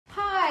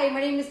Hi, my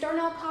name is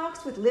Darnell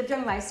with Live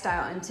Young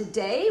Lifestyle, and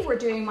today we're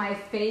doing my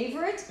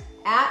favorite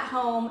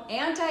at-home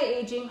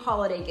anti-aging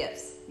holiday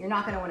gifts. You're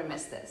not going to want to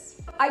miss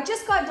this. I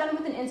just got done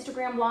with an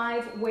Instagram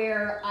live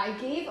where I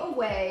gave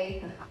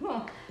away,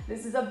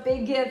 this is a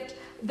big gift,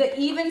 the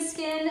Even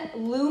Skin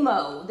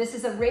Lumo. This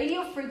is a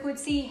radio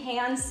frequency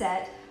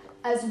handset,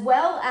 as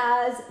well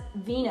as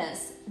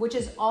Venus, which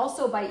is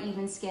also by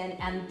Even Skin,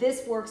 and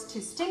this works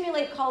to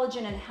stimulate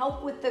collagen and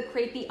help with the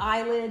crepey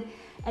eyelid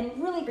and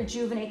really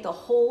rejuvenate the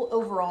whole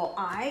overall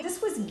eye.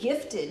 This was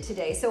gifted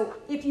today, so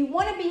if you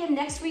want to be in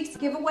next week's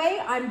giveaway,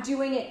 I'm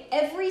doing it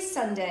every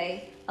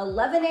Sunday,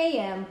 11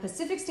 a.m.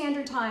 Pacific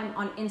Standard Time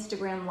on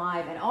Instagram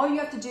Live, and all you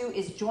have to do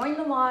is join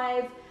the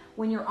live.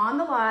 When you're on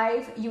the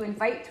live, you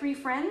invite 3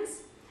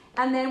 friends,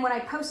 and then when I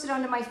post it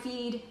onto my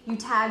feed, you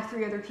tag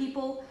 3 other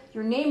people.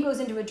 Your name goes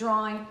into a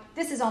drawing.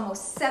 This is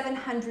almost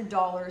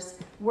 $700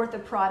 worth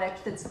of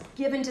product that's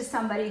given to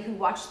somebody who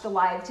watched the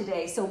live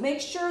today. So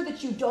make sure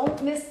that you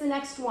don't miss the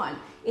next one.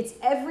 It's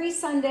every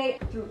Sunday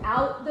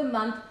throughout the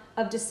month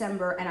of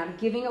December, and I'm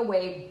giving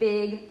away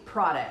big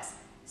products.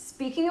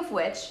 Speaking of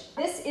which,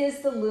 this is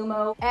the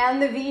Lumo and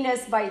the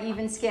Venus by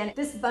Even Skin.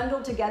 This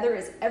bundle together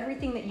is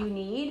everything that you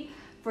need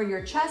for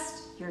your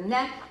chest, your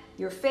neck,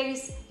 your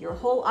face, your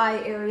whole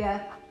eye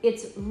area.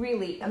 It's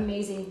really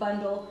amazing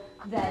bundle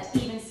that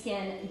Even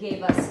Skin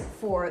gave us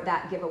for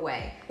that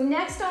giveaway.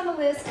 Next on the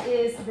list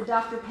is the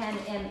Dr. Pen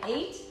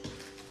M8.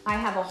 I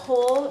have a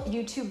whole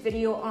YouTube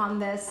video on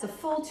this, the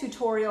full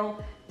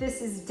tutorial.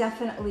 This is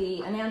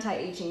definitely an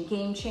anti-aging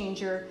game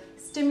changer,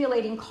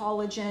 stimulating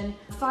collagen,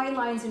 fine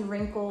lines and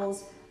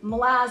wrinkles,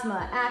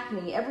 melasma,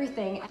 acne,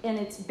 everything. And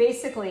it's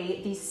basically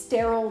these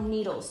sterile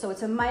needles. So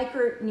it's a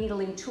micro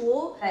needling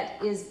tool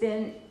that has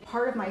been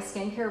part of my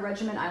skincare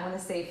regimen, I want to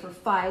say, for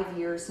 5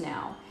 years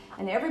now.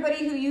 And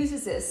everybody who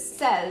uses this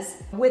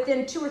says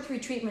within 2 or 3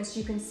 treatments,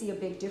 you can see a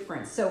big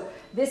difference. So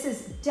this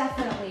is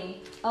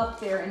definitely up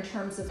there in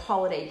terms of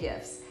holiday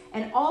gifts.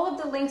 And all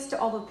of the links to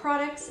all the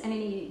products and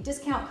any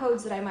discount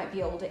codes that I might be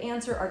able to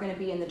answer are going to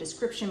be in the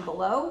description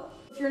below.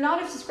 If you're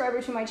not a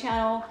subscriber to my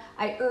channel,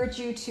 I urge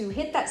you to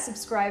hit that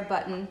subscribe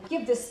button,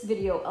 give this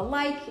video a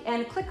like,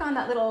 and click on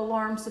that little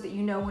alarm so that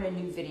you know when a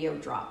new video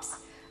drops.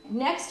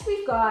 Next,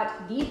 we've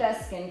got the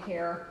best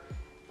skincare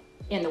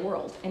in the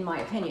world, in my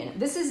opinion.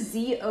 This is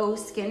ZO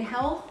Skin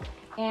Health,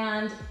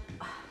 and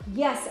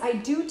yes, I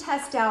do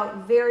test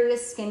out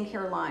various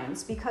skincare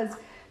lines because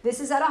this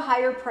is at a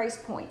higher price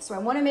point. So I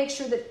want to make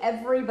sure that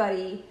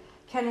everybody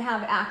can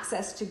have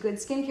access to good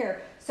skincare.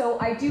 So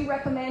I do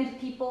recommend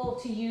people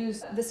to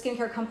use the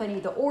skincare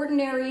company The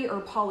Ordinary or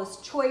Paula's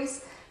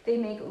Choice. They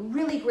make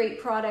really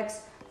great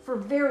products for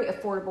very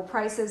affordable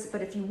prices,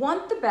 but if you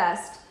want the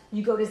best,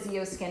 you go to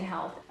ZO Skin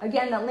Health.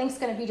 Again, the link's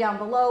gonna be down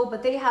below,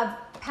 but they have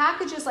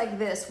packages like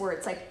this where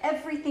it's like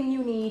everything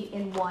you need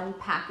in one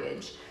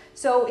package.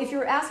 So if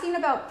you're asking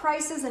about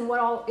prices and what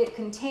all it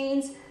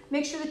contains,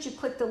 make sure that you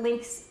click the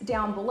links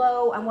down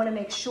below. I wanna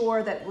make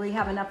sure that we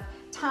have enough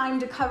time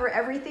to cover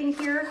everything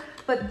here,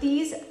 but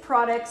these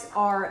products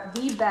are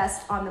the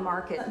best on the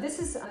market. This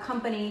is a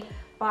company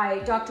by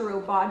Dr.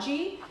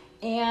 Obagi,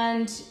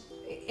 and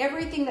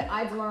everything that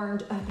I've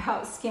learned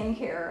about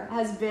skincare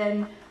has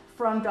been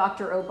from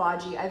Dr.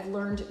 Obagi. I've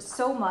learned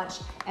so much,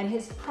 and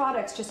his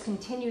products just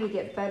continue to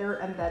get better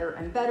and better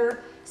and better.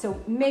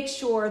 So make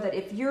sure that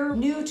if you're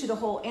new to the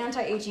whole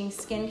anti-aging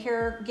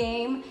skincare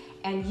game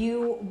and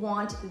you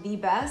want the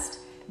best,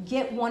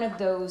 get one of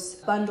those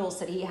bundles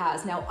that he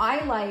has. Now,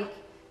 I like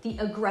the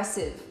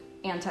aggressive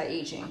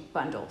anti-aging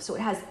bundle. So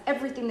it has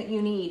everything that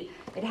you need.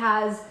 It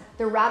has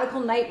the Radical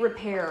Night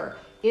Repair.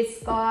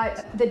 It's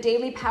got the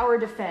Daily Power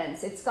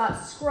Defense. It's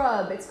got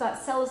scrub. It's got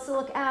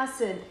salicylic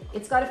acid.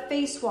 It's got a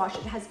face wash.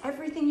 It has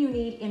everything you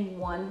need in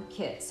one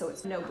kit, so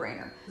it's a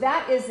no-brainer.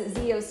 That is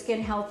ZO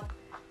Skin Health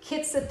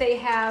kits that they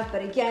have,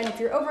 but again, if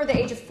you're over the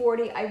age of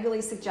 40, I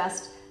really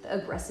suggest the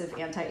aggressive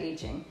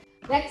anti-aging.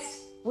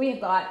 Next,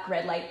 we've got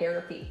red light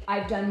therapy.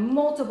 I've done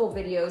multiple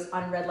videos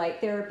on red light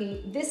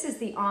therapy. This is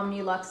the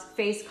Omnilux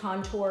Face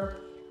Contour.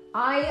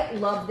 I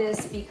love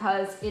this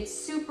because it's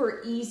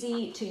super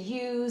easy to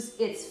use,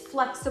 it's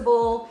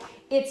flexible,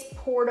 it's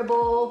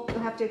portable. You'll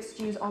have to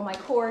excuse all my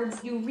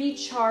cords. You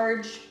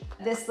recharge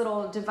this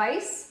little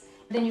device,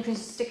 then you can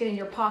stick it in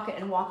your pocket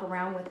and walk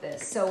around with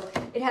this. So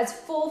it has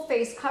full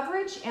face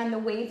coverage, and the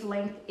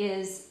wavelength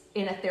is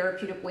in a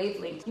therapeutic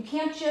wavelength. You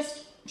can't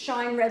just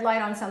shine red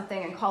light on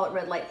something and call it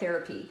red light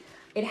therapy.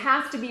 It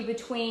has to be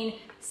between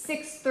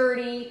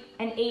 630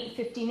 and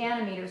 850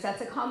 nanometers.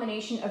 That's a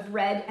combination of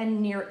red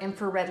and near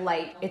infrared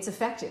light. It's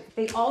effective.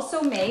 They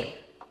also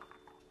make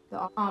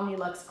the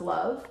Omnilux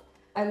glove.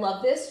 I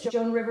love this.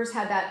 Joan Rivers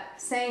had that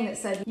saying that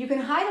said, you can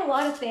hide a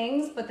lot of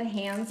things, but the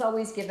hands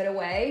always give it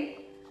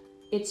away.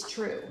 It's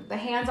true. The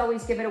hands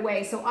always give it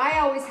away. So I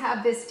always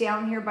have this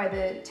down here by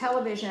the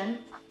television,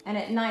 and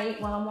at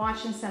night while I'm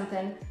watching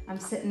something, I'm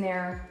sitting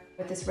there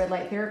with this red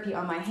light therapy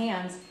on my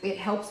hands. It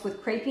helps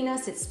with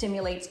crepiness, it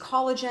stimulates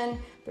collagen.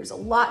 There's a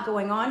lot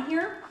going on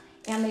here.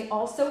 And they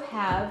also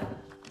have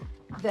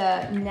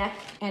the neck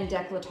and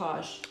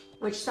décolletage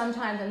which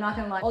sometimes, I'm not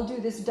gonna lie, I'll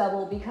do this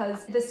double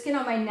because the skin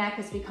on my neck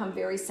has become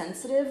very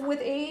sensitive with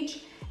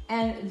age.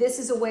 And this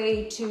is a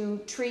way to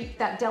treat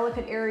that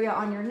delicate area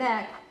on your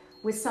neck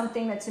with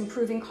something that's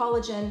improving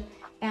collagen,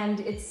 and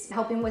it's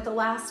helping with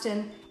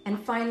elastin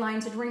and fine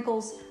lines and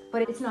wrinkles,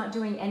 but it's not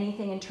doing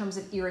anything in terms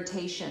of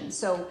irritation.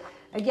 So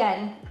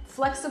again,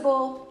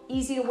 flexible,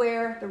 easy to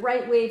wear, the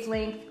right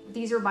wavelength.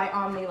 These are by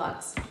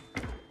Omnilux.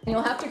 And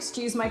you'll have to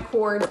excuse my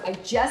cord. I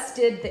just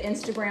did the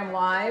Instagram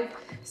live,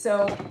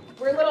 so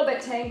we're a little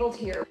bit tangled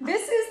here.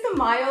 This is the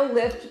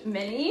MyoLift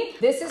Mini.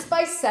 This is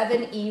by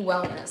 7E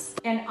Wellness.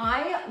 And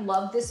I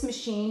love this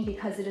machine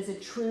because it is a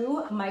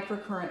true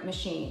microcurrent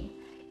machine.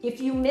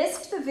 If you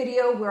missed the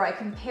video where I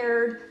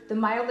compared the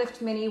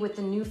MyoLift Mini with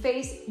the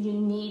NuFace, you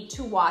need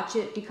to watch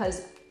it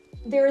because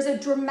there is a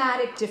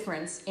dramatic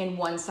difference in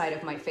one side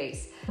of my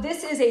face.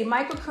 This is a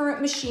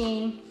microcurrent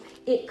machine.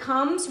 It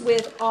comes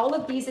with all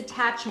of these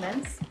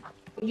attachments.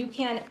 You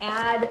can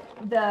add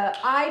the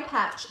eye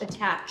patch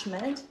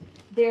attachment.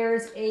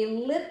 There's a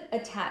lip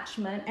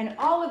attachment, and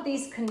all of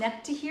these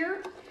connect to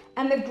here.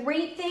 And the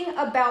great thing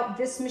about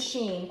this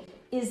machine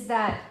is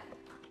that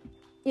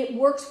it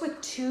works with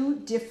two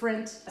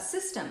different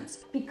systems.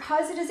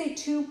 Because it is a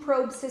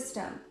two-probe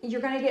system, you're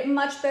gonna get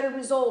much better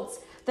results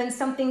than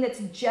something that's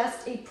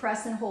just a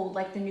press and hold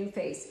like the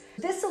NuFace.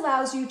 This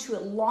allows you to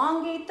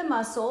elongate the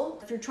muscle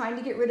if you're trying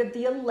to get rid of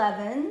the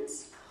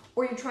 11s,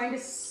 or you're trying to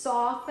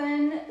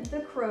soften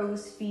the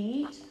crow's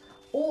feet,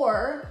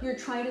 or you're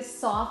trying to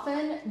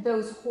soften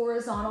those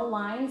horizontal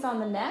lines on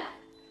the neck.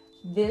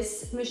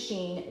 This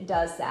machine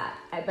does that.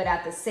 But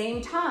at the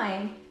same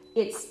time,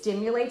 it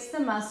stimulates the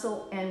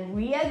muscle and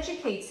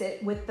re-educates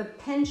it with the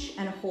pinch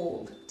and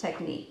hold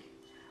technique.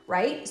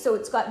 Right? So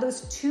it's got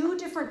those two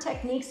different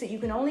techniques that you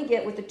can only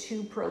get with the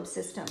two-probe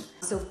system.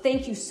 So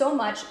thank you so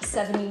much,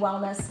 7E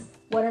Wellness.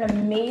 What an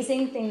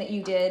amazing thing that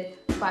you did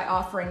by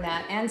offering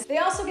that. And they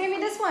also gave me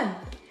this one.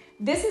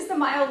 This is the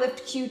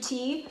MyoLift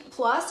QT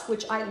Plus,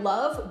 which I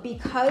love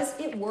because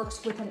it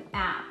works with an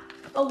app.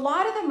 A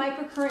lot of the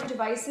microcurrent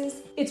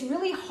devices, it's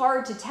really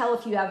hard to tell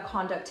if you have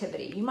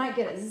conductivity. You might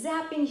get a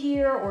zapping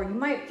here, or you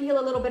might feel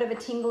a little bit of a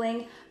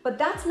tingling, but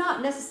that's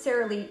not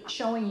necessarily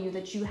showing you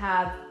that you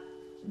have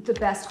the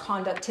best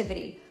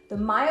conductivity. The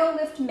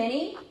MyoLift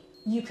Mini,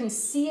 you can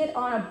see it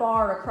on a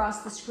bar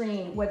across the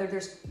screen whether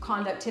there's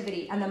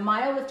conductivity, and the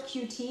MyoLift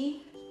QT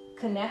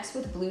connects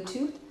with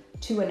Bluetooth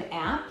to an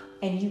app,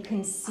 and you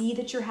can see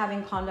that you're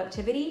having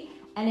conductivity,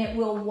 and it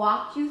will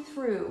walk you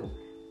through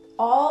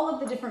all of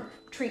the different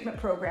treatment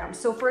programs.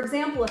 So for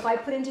example, if I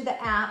put into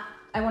the app,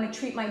 I want to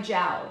treat my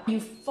jowl. You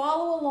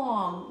follow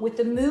along with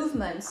the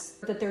movements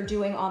that they're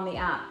doing on the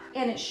app,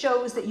 and it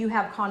shows that you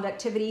have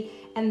conductivity.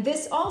 And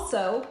this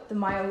also, the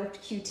MyoLift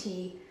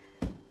QT,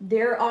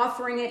 they're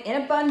offering it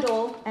in a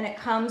bundle, and it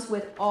comes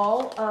with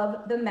all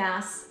of the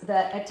masks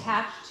that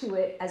attach to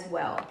it as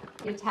well.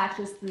 It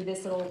attaches through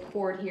this little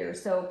cord here.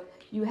 So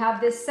you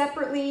have this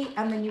separately,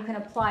 and then you can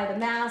apply the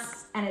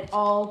masks, and it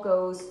all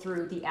goes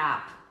through the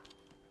app.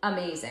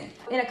 Amazing.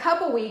 In a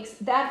couple weeks,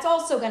 that's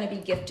also going to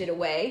be gifted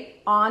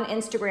away on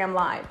Instagram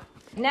Live.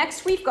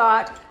 Next, we've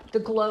got the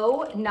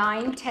Glow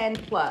 910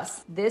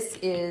 Plus. This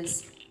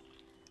is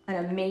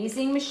an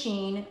amazing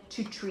machine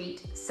to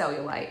treat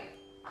cellulite.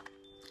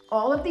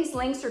 All of these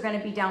links are going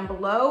to be down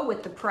below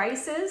with the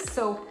prices.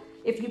 So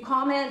if you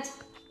comment,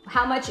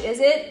 how much is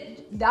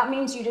it? That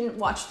means you didn't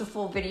watch the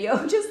full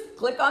video. Just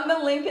click on the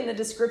link in the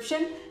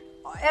description.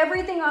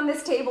 Everything on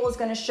this table is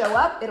going to show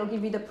up. It'll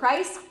give you the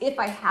price. If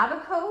I have a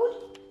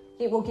code,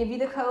 it will give you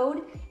the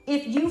code.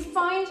 If you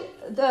find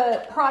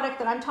the product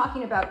that I'm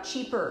talking about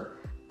cheaper,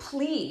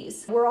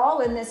 please, we're all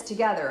in this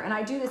together, and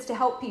I do this to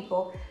help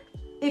people.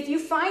 If you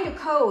find a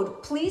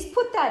code, please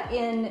put that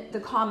in the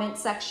comment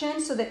section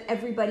so that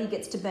everybody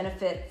gets to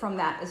benefit from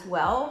that as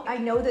well. I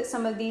know that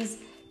some of these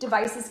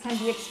devices can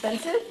be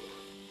expensive,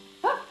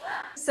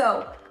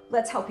 so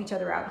let's help each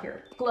other out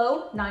here.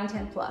 Glow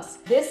 910 Plus.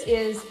 This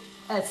is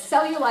a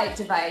cellulite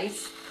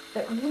device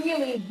that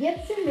really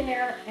gets in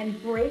there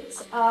and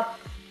breaks up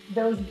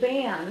those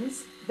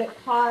bands that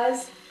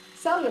cause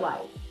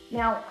cellulite.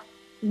 Now,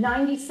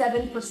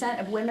 97%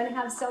 of women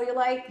have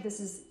cellulite.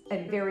 This is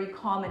a very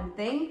common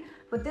thing,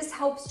 but this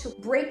helps to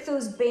break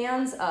those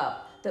bands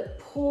up that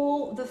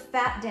pull the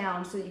fat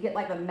down so that you get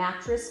like a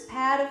mattress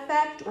pad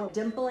effect or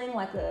dimpling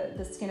like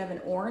the skin of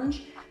an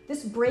orange.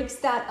 This breaks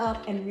that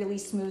up and really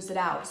smooths it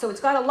out. So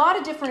it's got a lot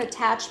of different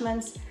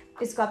attachments.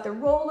 It's got the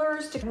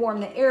rollers to warm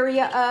the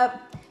area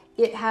up.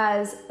 It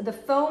has the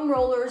foam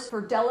rollers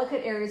for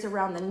delicate areas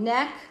around the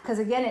neck, because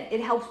again, it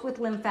helps with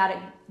lymphatic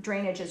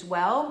drainage as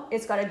well.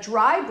 It's got a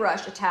dry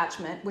brush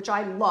attachment, which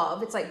I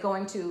love. It's like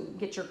going to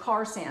get your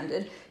car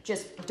sanded,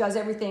 just does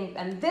everything.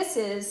 And this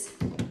is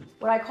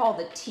what I call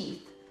the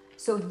teeth.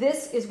 So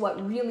this is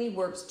what really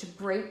works to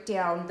break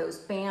down those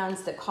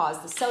bands that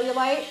cause the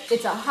cellulite.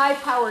 It's a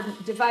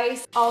high-powered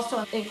device,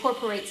 also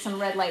incorporates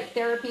some red light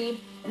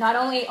therapy. Not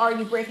only are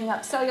you breaking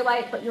up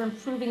cellulite, but you're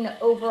improving the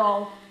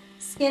overall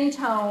skin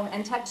tone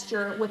and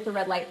texture with the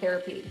red light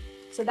therapy.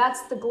 So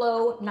that's the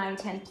Glow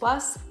 910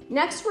 Plus.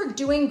 Next, we're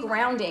doing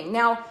grounding.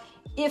 Now,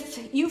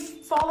 If you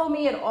follow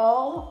me at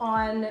all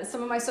on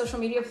some of my social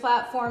media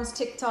platforms,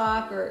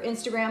 TikTok or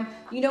Instagram,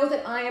 you know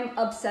that I am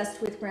obsessed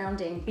with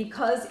grounding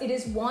because it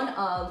is one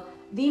of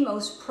the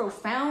most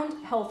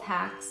profound health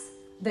hacks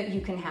that you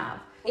can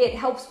have. It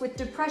helps with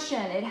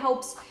depression, it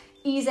helps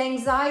ease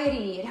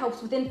anxiety, it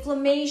helps with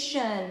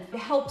inflammation, it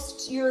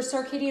helps your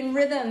circadian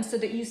rhythm so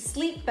that you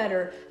sleep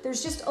better.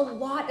 There's just a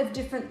lot of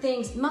different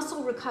things,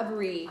 muscle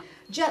recovery,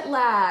 jet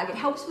lag, it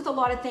helps with a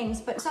lot of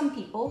things, but some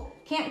people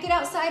can't get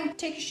outside and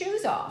take your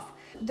shoes off.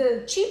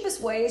 The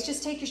cheapest way is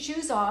just take your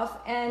shoes off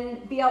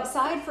and be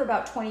outside for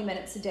about 20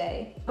 minutes a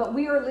day. But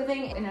we are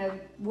living in a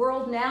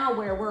world now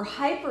where we're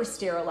hyper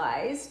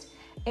sterilized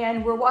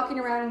and we're walking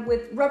around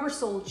with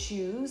rubber-soled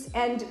shoes,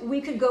 and we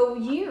could go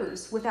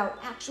years without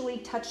actually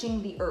touching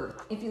the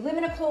earth. If you live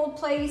in a cold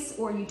place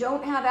or you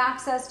don't have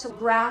access to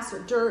grass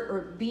or dirt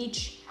or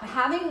beach,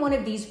 having one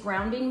of these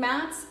grounding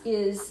mats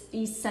is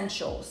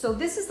essential. So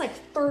this is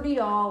like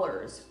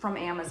 $30 from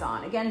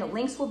Amazon. Again, the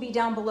links will be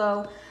down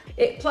below.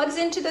 It plugs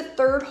into the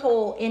third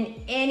hole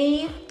in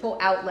any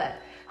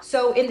outlet.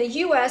 So in the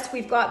US,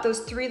 we've got those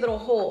 3 little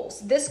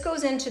holes. This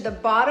goes into the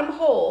bottom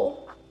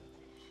hole.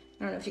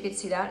 I don't know if you can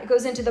see that. It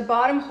goes into the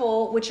bottom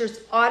hole, which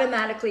is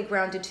automatically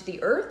grounded to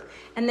the earth.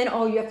 And then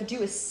all you have to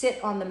do is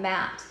sit on the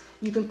mat.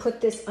 You can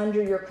put this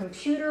under your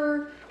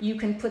computer. You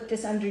can put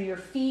this under your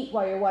feet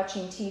while you're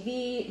watching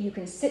TV. You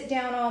can sit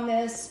down on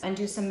this and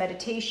do some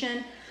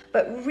meditation.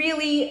 But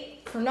really,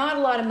 for not a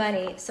lot of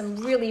money, some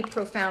really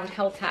profound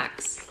health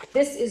hacks.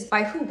 This is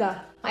by Huga.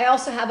 I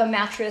also have a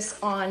mattress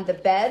on the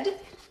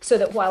bed so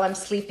that while I'm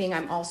sleeping,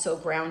 I'm also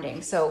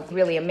grounding. So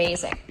really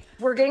amazing.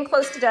 We're getting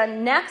close to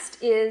done.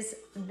 Next is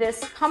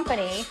this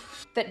company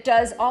that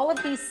does all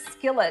of these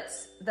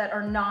skillets that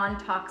are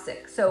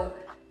non-toxic. So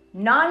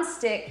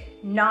non-stick,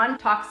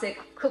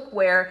 non-toxic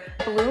cookware.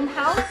 Bloom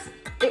House,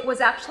 it was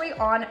actually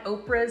on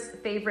Oprah's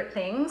favorite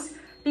things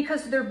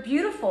because they're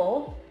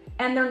beautiful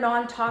and they're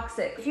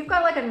non-toxic. If you've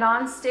got like a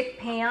non-stick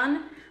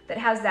pan that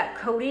has that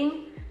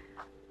coating,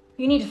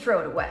 you need to throw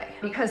it away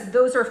because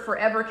those are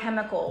forever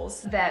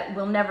chemicals that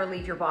will never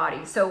leave your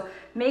body. So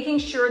making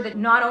sure that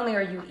not only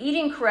are you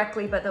eating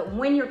correctly, but that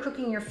when you're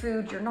cooking your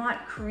food, you're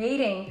not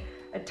creating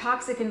a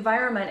toxic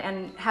environment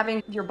and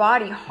having your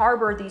body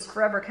harbor these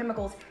forever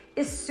chemicals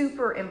is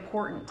super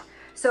important.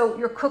 So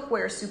your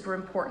cookware is super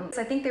important.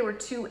 I think they were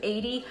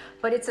 $280,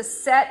 but it's a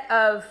set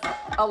of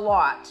a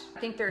lot. I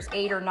think there's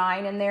 8 or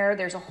 9 in there.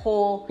 There's a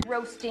whole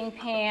roasting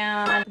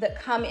pan that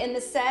come in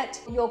the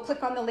set. You'll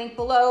click on the link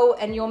below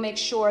and you'll make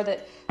sure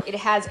that it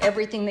has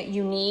everything that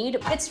you need.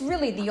 It's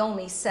really the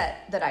only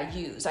set that I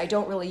use. I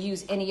don't really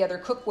use any other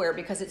cookware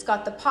because it's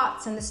got the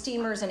pots and the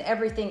steamers and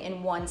everything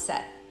in one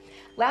set.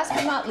 Last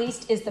but not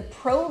least is the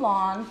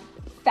Prolon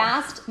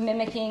Fast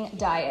Mimicking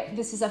Diet.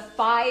 This is a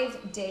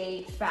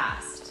 5-day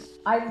fast.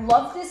 I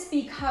love this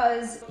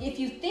because if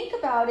you think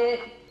about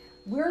it,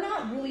 we're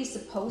not really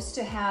supposed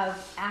to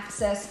have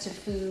access to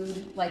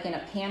food like in a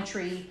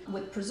pantry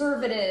with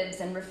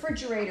preservatives and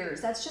refrigerators.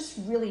 That's just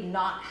really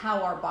not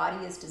how our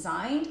body is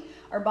designed.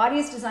 Our body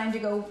is designed to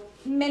go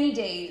many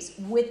days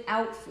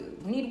without food.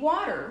 We need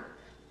water,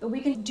 but we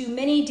can do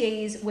many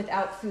days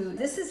without food.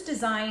 This is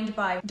designed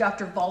by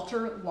Dr.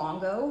 Valter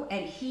Longo,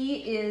 and he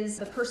is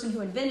the person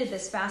who invented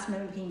this fast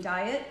mimicking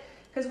diet.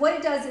 Because what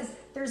it does is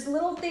there's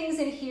little things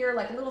in here,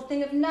 like a little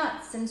thing of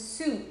nuts and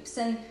soups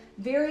and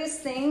various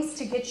things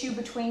to get you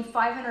between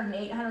 500 and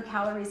 800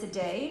 calories a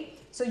day.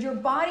 So your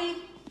body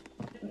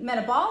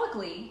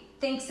metabolically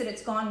thinks that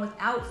it's gone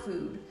without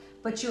food,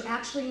 but you're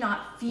actually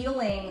not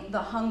feeling the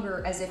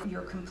hunger as if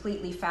you're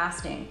completely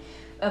fasting.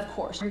 Of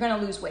course, you're gonna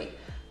lose weight.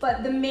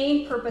 But the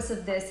main purpose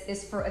of this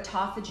is for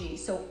autophagy.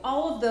 So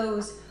all of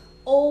those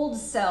old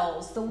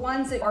cells, the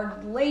ones that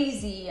are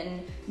lazy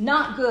and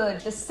not good,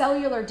 the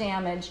cellular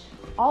damage,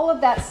 all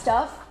of that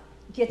stuff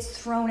gets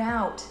thrown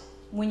out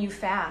when you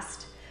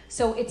fast.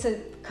 So it's a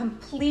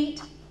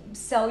complete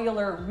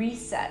cellular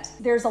reset.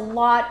 There's a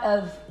lot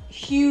of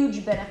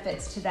huge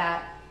benefits to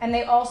that. And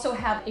they also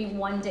have a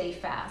 1-day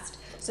fast.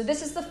 So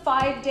this is the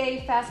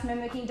 5-day fast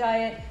mimicking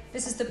diet.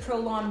 This is the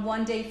Prolon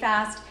 1-day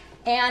fast.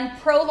 And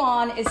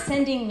Prolon is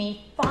sending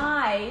me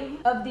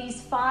 5 of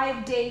these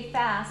 5-day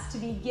fasts to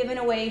be given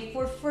away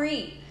for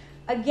free.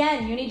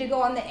 Again, you need to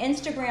go on the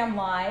Instagram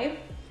Live,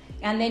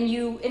 and then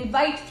you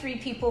invite 3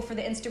 people for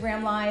the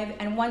Instagram Live,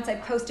 and once I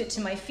post it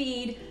to my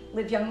feed,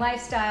 Live Young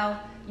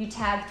Lifestyle, you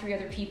tag 3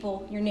 other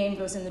people, your name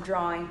goes in the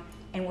drawing,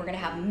 and we're gonna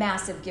have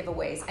massive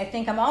giveaways. I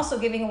think I'm also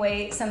giving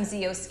away some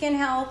Zeo Skin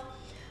Health.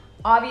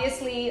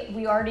 Obviously,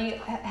 we already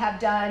have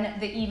done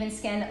the Even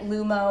Skin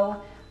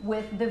Lumo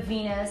with the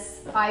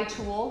Venus eye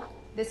tool.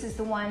 This is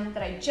the one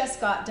that I just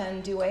got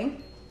done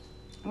doing.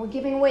 We're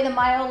giving away the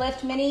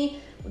MyoLift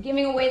Mini. We're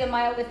giving away the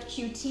MyoLift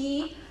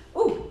QT.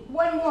 Ooh,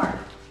 one more.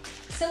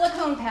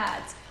 Silicone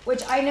pads.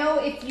 which I know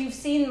if you've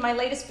seen my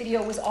latest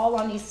video was all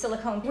on these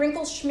silicone.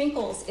 Wrinkles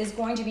Schminkles is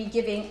going to be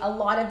giving a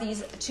lot of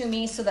these to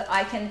me so that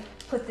I can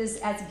put this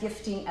as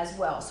gifting as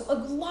well. So a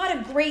lot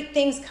of great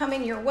things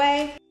coming your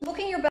way.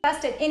 Looking your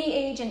best at any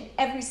age and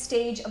every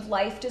stage of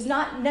life does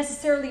not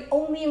necessarily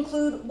only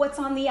include what's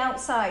on the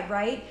outside,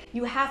 right?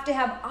 You have to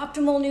have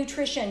optimal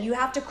nutrition. You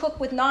have to cook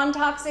with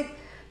non-toxic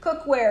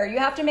cookware. You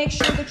have to make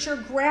sure that you're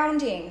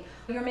grounding.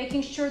 You're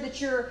making sure that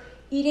you're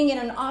eating in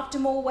an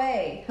optimal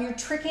way. You're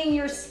tricking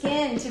your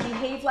skin to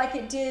behave like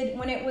it did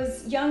when it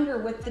was younger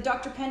with the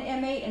Dr. Pen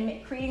M8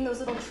 and creating those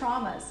little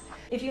traumas.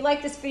 If you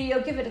like this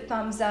video, give it a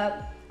thumbs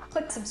up.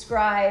 Click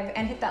subscribe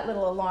and hit that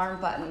little alarm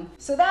button.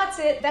 So that's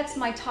it. That's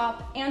my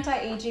top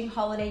anti-aging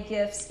holiday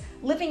gifts.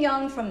 Living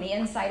young from the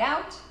inside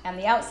out and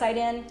the outside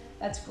in.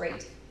 That's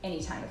great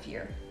any time of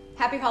year.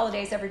 Happy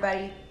holidays,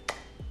 everybody.